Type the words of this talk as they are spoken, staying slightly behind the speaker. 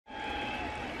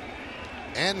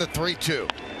And the 3-2.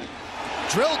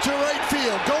 Drilled to right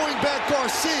field. Going back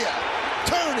Garcia.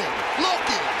 Turning.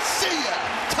 Looking. See ya.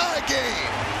 Tie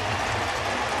game.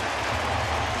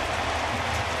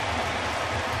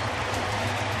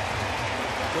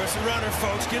 Where's the runner,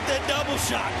 folks? Get that double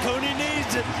shot. Coney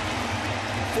needs it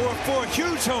for a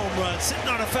huge home run. Sitting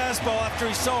on a fastball after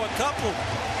he saw a couple.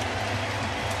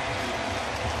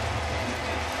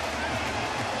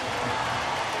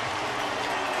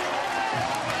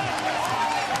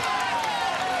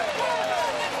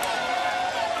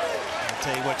 I'll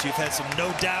tell you what, you've had some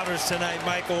no-doubters tonight,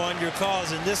 Michael, on your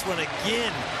calls. And this one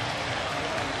again.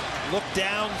 Look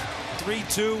down,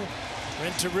 3-2.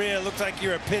 Renteria, looks like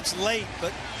you're a pitch late,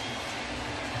 but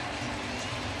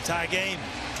tie game.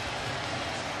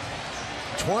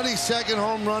 22nd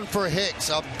home run for Hicks.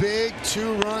 A big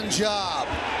 2-run job.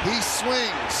 He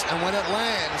swings, and when it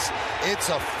lands, it's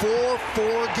a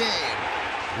 4-4 game.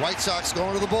 White Sox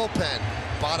going to the bullpen.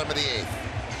 Bottom of the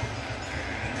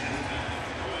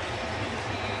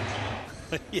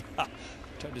 8th. Yeah,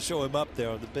 trying to show him up there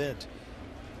on the bench.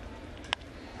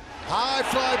 High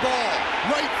fly ball,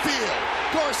 right field.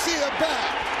 Garcia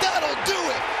back. That'll do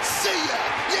it. See ya.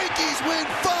 Yankees win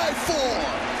 5-4.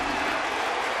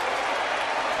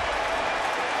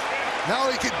 Now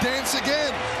he can dance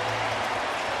again.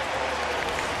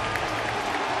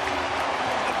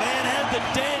 The man had the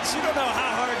dance. You don't know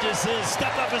how hard this is.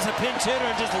 Step up as a pinch hitter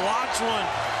and just launch one.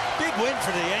 Big win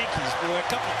for the Yankees, boy. A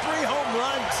couple, 3 home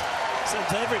runs.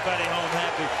 Sends everybody home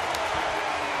happy.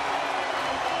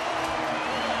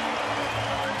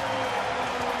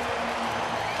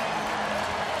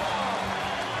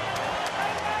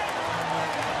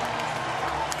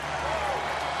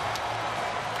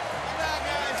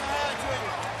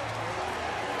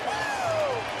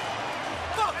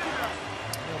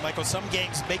 Michael, some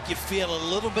games make you feel a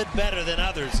little bit better than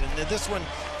others, and this one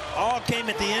all came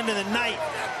at the end of the night.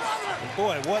 And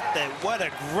boy, what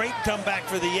a great comeback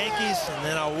for the Yankees, and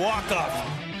then a walk-off.